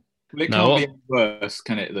Den? Well, it can't be any worse,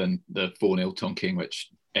 can it, than the 4-0 Tonking, which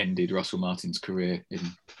ended Russell Martin's career in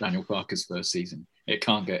Daniel Parker's first season. It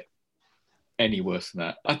can't get any worse than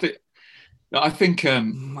that. I think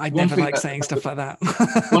I'd never like saying stuff like that.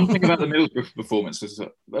 One thing about the Middlesbrough performance is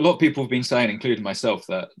that a lot of people have been saying, including myself,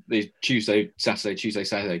 that the Tuesday,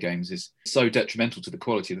 Saturday games is so detrimental to the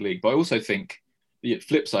quality of the league. But I also think the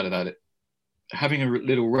flip side of that, having a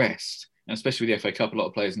little rest, and especially with the FA Cup, a lot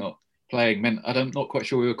of players not playing, meant I'm not quite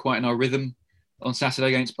sure we were quite in our rhythm on Saturday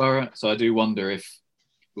against Borough. So I do wonder if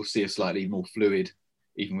we'll see a slightly more fluid,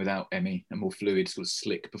 even without Emmy, a more fluid, sort of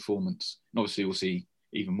slick performance. And obviously we'll see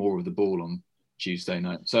even more of the ball on Tuesday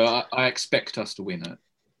night. So I expect us to win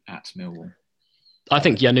at Millwall. I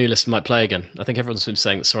think Janulis might play again. I think everyone's been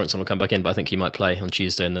saying that Sorensen will come back in, but I think he might play on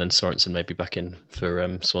Tuesday and then Sorensen may be back in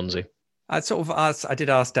for Swansea. I did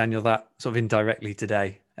ask Daniel that sort of indirectly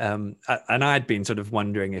today. And I'd been sort of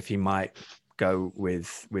wondering if he might go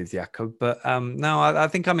with Jakob. But no, I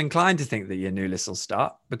think I'm inclined to think that Janulis will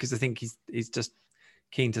start because I think he's just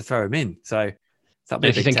keen to throw him in. So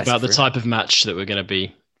if you think about the type of match that we're going to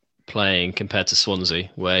be playing compared to Swansea,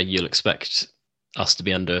 where you'll expect us to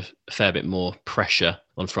be under a fair bit more pressure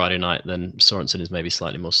on Friday night, then Sorensen is maybe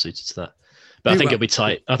slightly more suited to that. But I think it'll be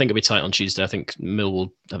tight. I think it'll be tight on Tuesday. I think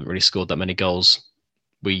Millwall haven't really scored that many goals.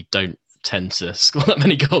 We don't tend to score that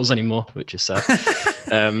many goals anymore, which is sad.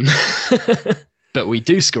 But we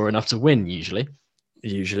do score enough to win usually.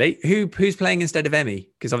 Who's playing instead of Emi?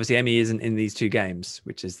 Because obviously Emi isn't in these two games,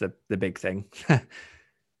 which is the big thing.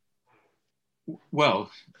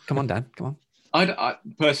 Well, come on, Dan. Come on. I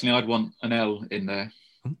personally, I'd want Anel in there.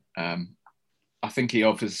 I think he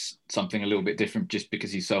offers something a little bit different just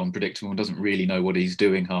because he's so unpredictable and doesn't really know what he's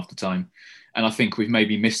doing half the time. And I think we've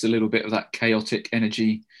maybe missed a little bit of that chaotic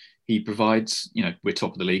energy he provides. You know, we're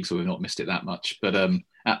top of the league, so we've not missed it that much. But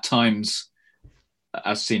at times,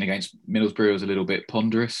 as seen against Middlesbrough, was a little bit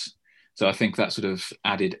ponderous. So I think that sort of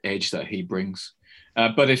added edge that he brings.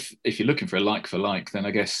 But if you're looking for a like for like, then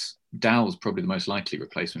I guess Dowell's probably the most likely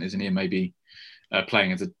replacement, isn't he? And maybe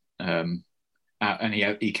playing as and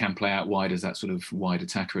he can play out wide as that sort of wide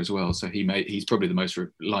attacker as well. So he's probably the most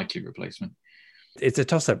likely replacement. It's a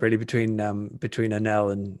toss-up really between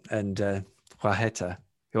Anel and Guajeta,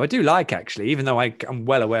 who I do like actually, even though I'm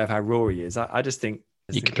well aware of how raw he is. I just think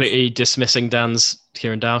you're completely dismissing Dan's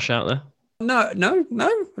Kieran Dowell shout there. No,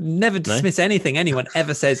 never dismiss anything anyone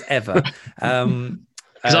ever says ever. Because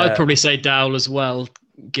I'd probably say Dowell as well,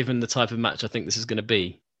 given the type of match I think this is going to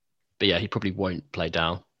be. But yeah, he probably won't play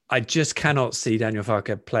Dowell. I just cannot see Daniel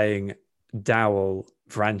Farke playing Dowell,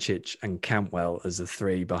 Vrancic and Cantwell as a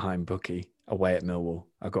three behind Bookie away at Millwall.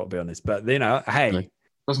 I've got to be honest. But, hey. No.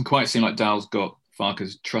 Doesn't quite seem like Dowell's got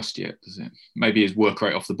Farke's trust yet, does it? Maybe his work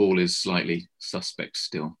rate off the ball is slightly suspect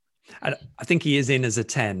still. I think he is in as a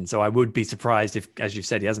 10, so I would be surprised if, as you've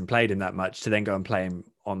said, he hasn't played him that much to then go and play him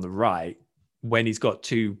on the right when he's got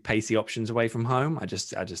two pacey options away from home. I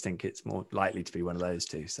just think it's more likely to be one of those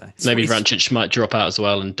two. So maybe Vrancic might drop out as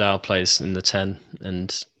well, and Dowell plays in the 10,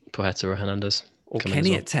 and Poeta or Hernandez. Or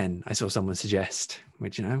Kenny at 10, I saw someone suggest,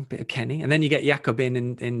 which, a bit of Kenny. And then you get Jakob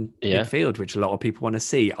in midfield, which a lot of people want to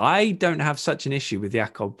see. I don't have such an issue with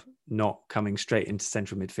Jakob not coming straight into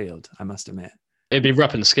central midfield, I must admit. It'd be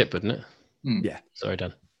Rupp and Skip, wouldn't it? Yeah. Sorry,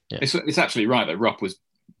 Dan. Yeah. It's actually right that Rupp was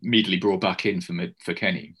immediately brought back in for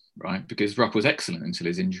Kenny, right? Because Rupp was excellent until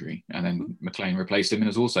his injury, and then McLean replaced him and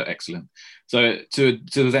was also excellent. So to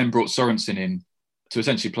then brought Sorensen in to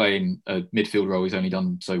essentially play in a midfield role he's only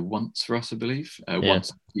done so once for us, I believe.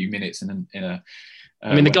 Once a few minutes in a.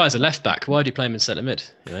 The guy's a left back. Why do you play him in centre mid?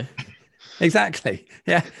 Exactly.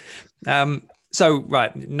 Yeah. So,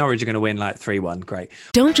 right, Norwich are going to win like 3-1. Great.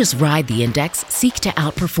 Don't just ride the index, seek to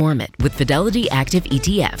outperform it with Fidelity Active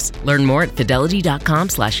ETFs. Learn more at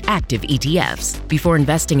fidelity.com/active ETFs. Before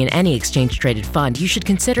investing in any exchange-traded fund, you should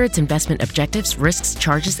consider its investment objectives, risks,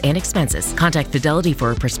 charges, and expenses. Contact Fidelity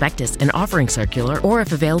for a prospectus, an offering circular, or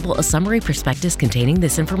if available, a summary prospectus containing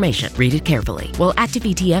this information. Read it carefully. While active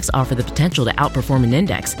ETFs offer the potential to outperform an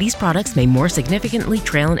index, these products may more significantly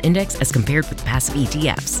trail an index as compared with passive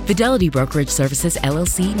ETFs. Fidelity Brokerage Services,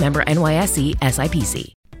 LLC, member NYSE,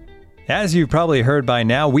 SIPC. As you've probably heard by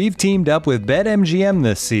now, we've teamed up with BetMGM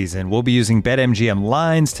this season. We'll be using BetMGM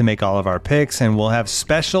lines to make all of our picks, and we'll have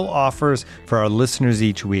special offers for our listeners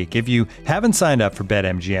each week. If you haven't signed up for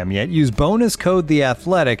BetMGM yet, use bonus code The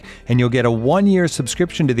Athletic, and you'll get a 1-year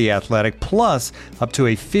subscription to The Athletic, plus up to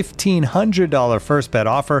a $1,500 first bet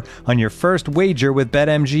offer on your first wager with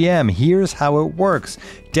BetMGM. Here's how it works.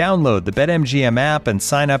 Download the BetMGM app and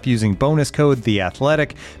sign up using bonus code The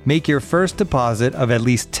Athletic. Make your first deposit of at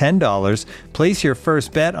least $10. Place your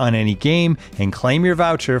first bet on any game and claim your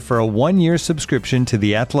voucher for a 1-year subscription to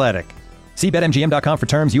The Athletic. See BetMGM.com for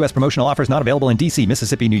terms. U.S. promotional offers not available in D.C.,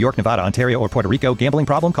 Mississippi, New York, Nevada, Ontario, or Puerto Rico. Gambling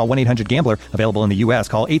problem? Call 1-800-GAMBLER. Available in the U.S.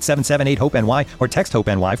 Call 877-8-HOPE-NY or text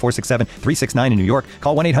HOPE-NY 467-369 in New York.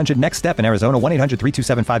 Call 1-800-NEXT-STEP in Arizona.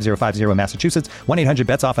 1-800-327-5050 in Massachusetts.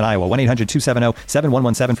 1-800-BETS-OFF in Iowa.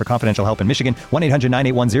 1-800-270-7117 for confidential help in Michigan.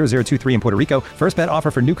 1-800-981-0023 in Puerto Rico. First bet offer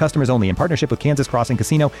for new customers only in partnership with Kansas Crossing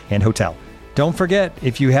Casino and Hotel. Don't forget,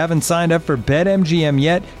 if you haven't signed up for BetMGM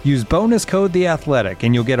yet, use bonus code The Athletic,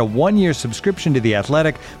 and you'll get a 1-year subscription to The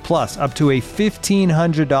Athletic, plus up to a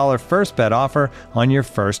 $1,500 first bet offer on your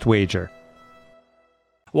first wager.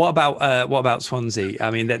 What about Swansea?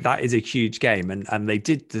 I mean, that is a huge game, and they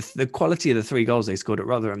did the quality of the 3 goals they scored at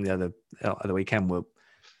Rotherham the other weekend were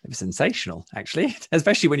sensational, actually,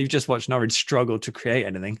 especially when you've just watched Norwich struggle to create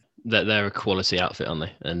anything. They're a quality outfit, aren't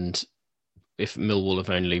they? And if Millwall have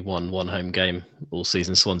only won 1 home game all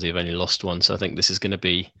season, Swansea have only lost 1. So I think this is going to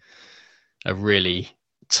be a really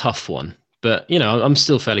tough one. But, I'm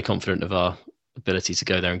still fairly confident of our ability to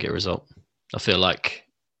go there and get a result. I feel like,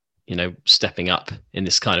 stepping up in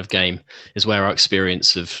this kind of game is where our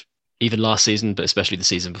experience of even last season, but especially the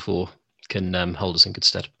season before, can hold us in good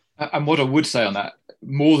stead. And what I would say on that,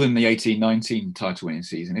 more than the 18-19 title winning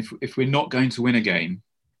season, if we're not going to win a game,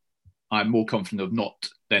 I'm more confident of not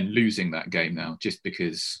then losing that game now, just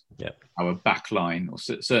because our back line, or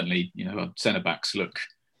certainly, our centre backs look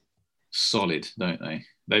solid, don't they?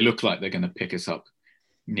 They look like they're going to pick us up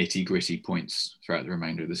nitty gritty points throughout the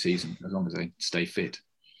remainder of the season, as long as they stay fit.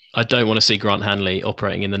 I don't want to see Grant Hanley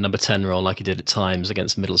operating in the number 10 role like he did at times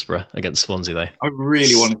against Middlesbrough, against Swansea, though. I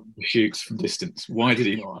really wanted to shoot from distance. Why did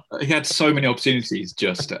he not? He had so many opportunities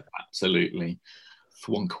just to absolutely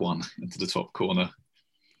thwunk one into the top corner.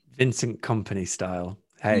 Vincent Kompany style.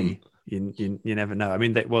 Hey, you never know. I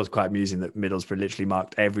mean, it was quite amusing that Middlesbrough literally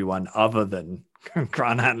marked everyone other than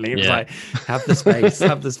Grant Hanley. It was like, have the space,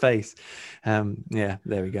 have the space. There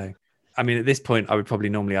we go. I mean, at this point, I would probably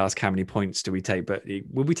normally ask how many points do we take, but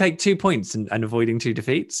would we take 2 points and avoiding 2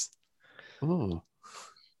 defeats? Oh.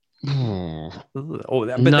 No,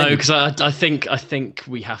 because I think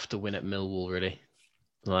we have to win at Millwall, really.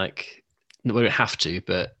 Like, we don't have to,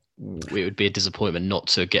 but it would be a disappointment not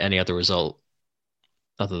to get any other result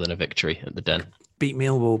other than a victory at the Den. Beat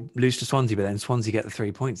Millwall, lose to Swansea, but then Swansea get the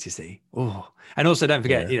 3 points, you see. Oh, and also don't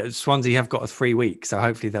forget, Swansea have got a 3 week, so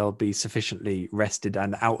hopefully they'll be sufficiently rested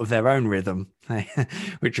and out of their own rhythm,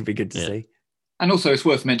 which would be good to see. And also it's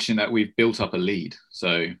worth mentioning that we've built up a lead.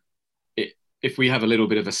 So if we have a little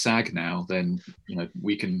bit of a sag now, then,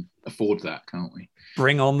 we can afford that, can't we?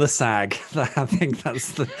 Bring on the sag. I think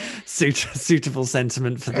that's the suitable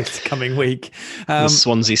sentiment for this coming week. The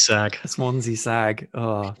Swansea sag. Swansea sag.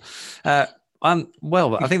 Oh,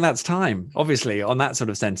 well, I think that's time, obviously, on that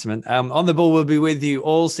sort of sentiment. On the Ball will be with you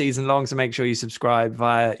all season long, so make sure you subscribe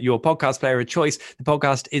via your podcast player of choice. The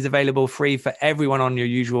podcast is available free for everyone on your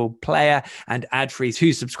usual player and ad-free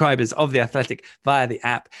to subscribers of The Athletic via the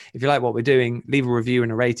app. If you like what we're doing, leave a review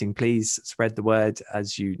and a rating. Please spread the word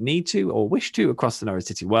as you need to or wish to across the Norwich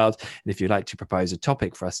City world. And if you'd like to propose a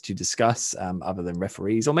topic for us to discuss other than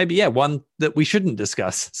referees, or maybe, one that we shouldn't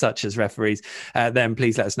discuss, such as referees, then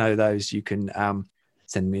please let us know those. You can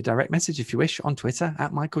send me a direct message if you wish on Twitter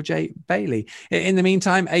at Michael J. Bailey. In the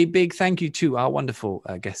meantime, a big thank you to our wonderful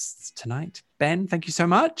guests tonight. Ben, thank you so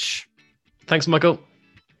much. Thanks, Michael.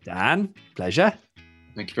 Dan, pleasure.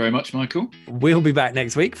 Thank you very much, Michael. We'll be back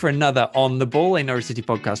next week for another On the Ball, a Norwich City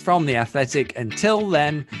podcast from The Athletic. Until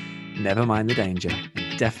then, never mind the danger.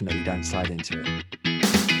 And definitely don't slide into it.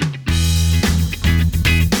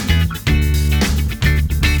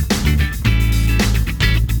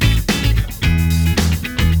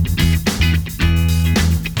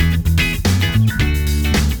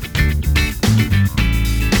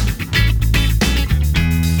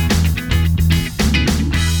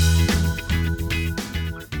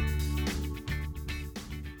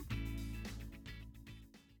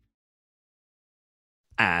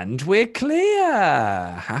 And we're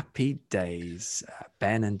clear. Happy days.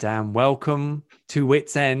 Ben and Dan, welcome to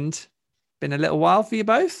Wits End. Been a little while for you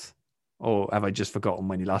both? Or have I just forgotten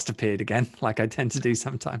when you last appeared again, like I tend to do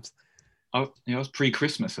sometimes? It was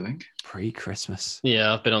pre-Christmas, I think. Pre-Christmas.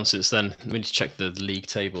 Yeah, I've been on since then. We need to check the league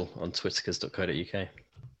table on twittercast.co.uk.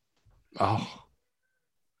 Oh,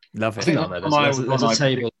 love it. There's a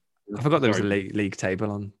table. I forgot there was a league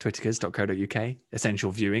table on twittercast.co.uk.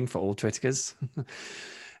 Essential viewing for all Twittercast.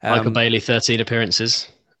 Michael Bailey, 13 appearances.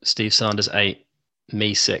 Steve Sanders, 8.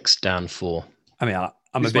 Me, 6. Dan, 4. I mean,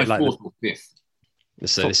 I'm a bit like... Fourth or fifth.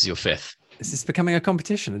 So this is your 5th. This is becoming a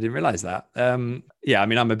competition. I didn't realize that. I mean,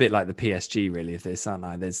 I'm a bit like the PSG, really, of this, aren't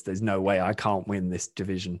I? There's no way I can't win this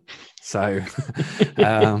division. So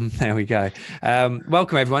there we go.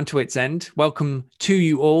 Welcome, everyone, to Wits End. Welcome to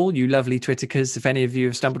you all, you lovely Twitterkers. If any of you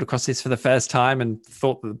have stumbled across this for the first time and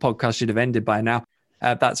thought that the podcast should have ended by now,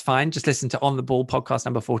 that's fine. Just listen to On the Ball podcast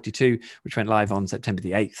number 42, which went live on September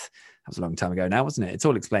the 8th. That was a long time ago now, wasn't it? It's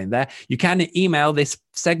all explained there. You can email this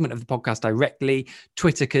segment of the podcast directly,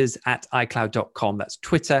 twitterkers@icloud.com. That's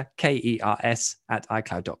Twitter, KERS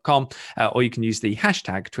 @icloud.com. Or you can use the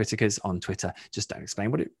hashtag Twitterkers on Twitter. Just don't explain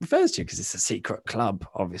what it refers to because it's a secret club,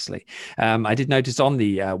 obviously. I did notice on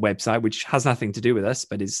the website, which has nothing to do with us,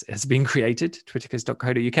 but has been created,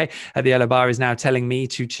 twitterkers.co.uk, the yellow bar is now telling me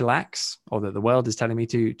to chillax, or that the world is telling me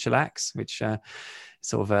to chillax, which...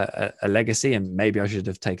 sort of a legacy, and maybe I should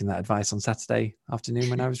have taken that advice on Saturday afternoon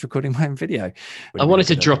when I was recording my own video. I wanted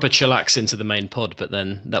to drop a chillax into the main pod, but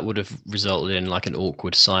then that would have resulted in like an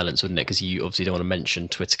awkward silence, wouldn't it? Because you obviously don't want to mention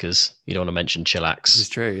Twitterkers, you don't want to mention chillax. This is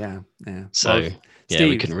true, yeah. So well, Steve,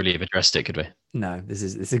 we couldn't really have addressed it, could we? No,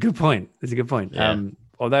 it's a good point. It's a good point. Yeah.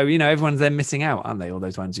 Although, everyone's then missing out, aren't they? All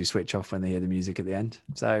those ones who switch off when they hear the music at the end.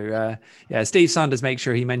 So, Steve Sanders makes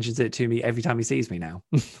sure he mentions it to me every time he sees me now,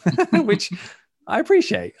 which... I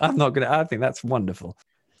appreciate. I think that's wonderful.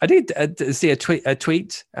 I did see a tweet,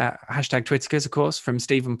 hashtag Twitterkers, of course, from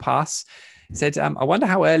Stephen Pass. He said, I wonder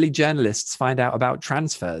how early journalists find out about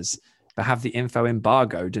transfers but have the info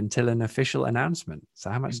embargoed until an official announcement. So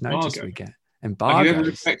how much notice do we get? Embargo. Have you ever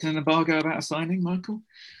respected an embargo about a signing, Michael?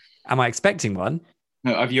 Am I expecting one?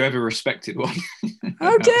 No, have you ever respected one?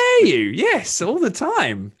 How dare you? Yes, all the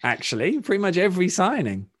time, actually. Pretty much every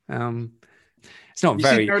signing. It's not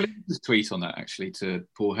very... You see tweet on that, actually, to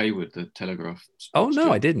Paul Hayward, the Telegraph. Oh,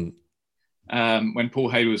 no, I didn't. When Paul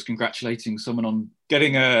Hayward was congratulating someone on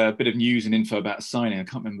getting a bit of news and info about signing, I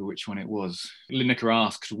can't remember which one it was. Lineker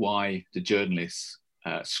asked why the journalists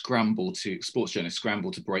sports journalists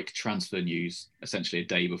scramble to break transfer news essentially a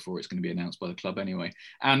day before it's going to be announced by the club anyway.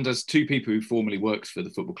 And as two people who formerly worked for the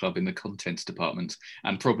football club in the contents department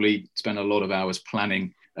and probably spent a lot of hours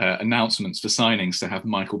planning announcements for signings, to have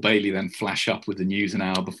Michael Bailey then flash up with the news an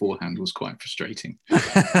hour beforehand was quite frustrating.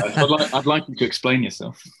 I'd like you to explain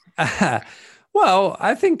yourself. Well,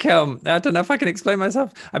 I think I don't know if I can explain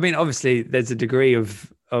myself. I mean, obviously, there's a degree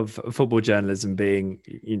of football journalism being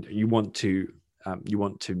you want to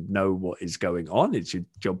know what is going on. It's your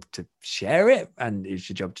job to share it, and it's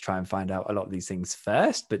your job to try and find out a lot of these things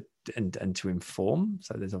first, but and to inform.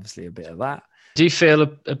 So there's obviously a bit of that. Do you feel a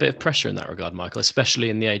bit of pressure in that regard, Michael, especially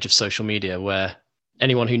in the age of social media, where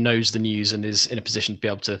anyone who knows the news and is in a position to be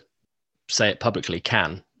able to say it publicly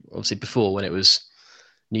can? Obviously, before, when it was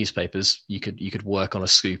newspapers, you could work on a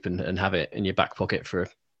scoop and have it in your back pocket for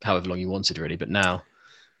however long you wanted, really. But now,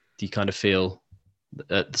 do you kind of feel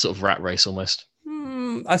the sort of rat race almost?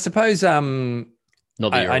 I suppose. Not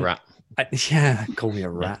that you're a rat. Yeah, call me a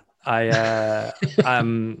rat. I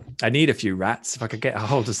need a few rats. If I could get a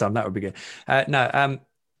hold of some, that would be good.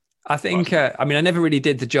 I think. I mean, I never really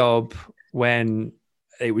did the job when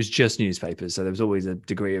it was just newspapers. So there was always a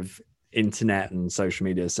degree of internet and social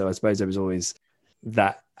media. So I suppose there was always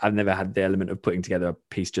that. I've never had the element of putting together a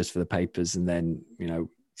piece just for the papers, and then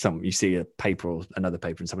you see a paper or another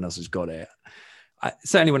paper and someone else has got it.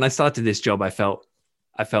 Certainly when I started this job, I felt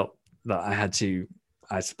that I had to,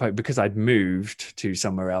 I suppose, because I'd moved to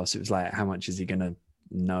somewhere else, it was like, how much is he going to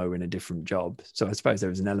know in a different job? So I suppose there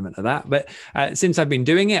was an element of that. But since I've been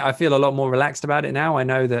doing it, I feel a lot more relaxed about it now. I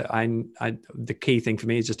know that the key thing for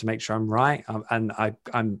me is just to make sure I'm right.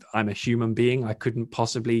 I'm a human being. I couldn't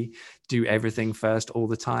possibly do everything first all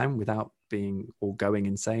the time without being or going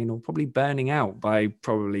insane or probably burning out by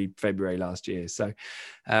probably February last year. So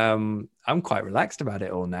I'm quite relaxed about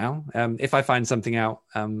it all now. If I find something out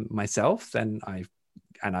myself, then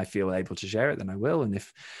I feel able to share it, then I will. And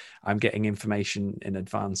if I'm getting information in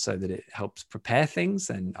advance so that it helps prepare things,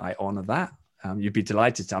 then I honor that. You'd be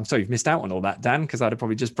delighted to. I'm sorry you've missed out on all that, Dan, because I'd have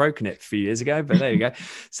probably just broken it a few years ago, but there you go.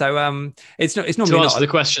 So it's normally to answer the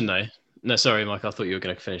question though. No, sorry, Mike, I thought you were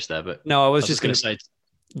going to finish there, but no, I was just going to say.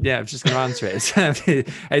 Yeah, I was just going to answer it.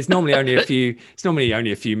 It's normally only a few. It's normally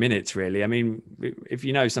only a few minutes, really. I mean, if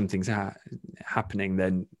you know something's happening,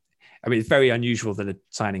 then I mean, it's very unusual that a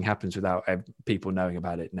signing happens without people knowing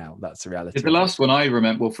about it now. That's the reality. The last one I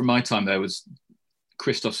remember, well, from my time there, was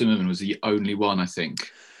Christoph Zimmermann was the only one, I think,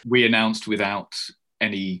 we announced without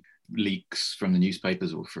any leaks from the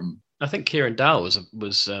newspapers or from... I think Kieran Dowell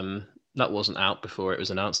was that wasn't out before it was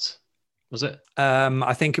announced, was it?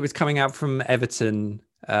 I think it was coming out from Everton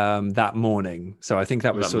that morning. So I think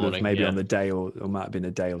that was sort of maybe on the day or might have been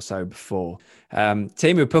a day or so before.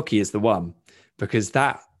 Teemu Pukki is the one, because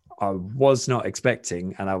that I was not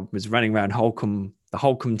expecting, and I was running around the Holcomb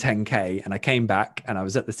 10K, and I came back and I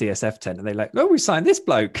was at the CSF tent, and they're like, "Oh, we signed this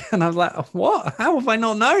bloke," and I was like, "What? How have I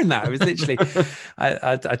not known that?" It was literally,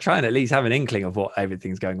 I try and at least have an inkling of what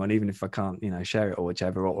everything's going on, even if I can't, share it or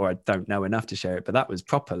whichever, or I don't know enough to share it. But that was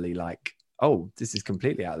properly like, oh, this is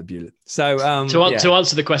completely out of the blue. So to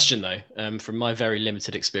answer the question though, from my very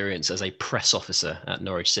limited experience as a press officer at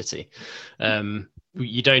Norwich City,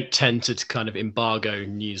 you don't tend to kind of embargo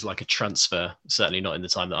news like a transfer. Certainly not in the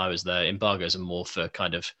time that I was there. Embargoes are more for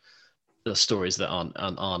kind of the stories that aren't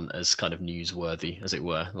as kind of newsworthy, as it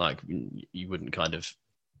were. Like you wouldn't kind of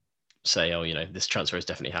say, oh, this transfer is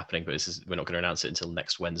definitely happening, but we're not going to announce it until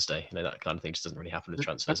next Wednesday. That kind of thing just doesn't really happen with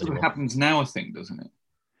transfers anymore. What happens now, I think, doesn't it?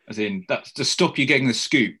 As in, that's to stop you getting the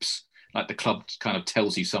scoops. Like the club kind of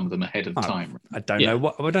tells you some of them ahead of time. I don't know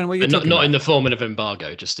what you're talking about. Not in the form of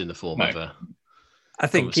embargo, just in the form of a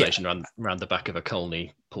conversation around the back of a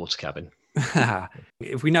Colney porter cabin.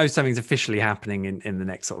 If we know something's officially happening in the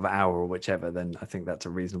next sort of hour or whichever, then I think that's a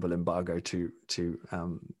reasonable embargo to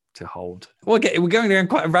hold. We're going down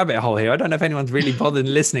quite a rabbit hole here. I don't know if anyone's really bothered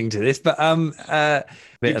listening to this, but do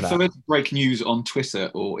you prefer to break news on Twitter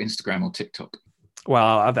or Instagram or TikTok?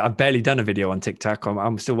 Well, I've barely done a video on TikTok.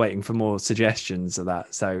 I'm still waiting for more suggestions of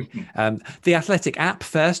that. So the Athletic app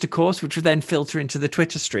first, of course, which would then filter into the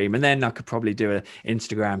Twitter stream. And then I could probably do an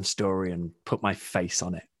Instagram story and put my face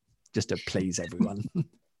on it just to please everyone.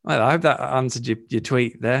 Well, I hope that answered your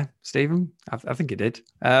tweet there, Stephen. I think it did.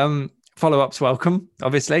 Follow-ups welcome,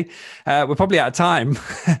 obviously. We're probably out of time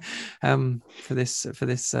for this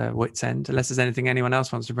Wits End, unless there's anything anyone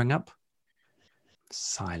else wants to bring up.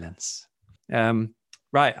 Silence.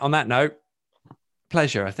 Right, on that note,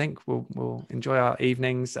 pleasure. I think we'll enjoy our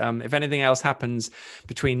evenings. If anything else happens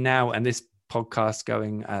between now and this podcast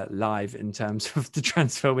going live in terms of the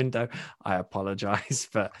transfer window, I apologize,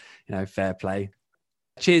 but fair play.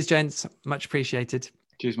 Cheers, gents. Much appreciated.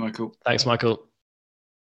 Cheers, Michael. Thanks, Michael.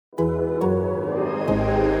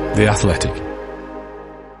 The Athletic.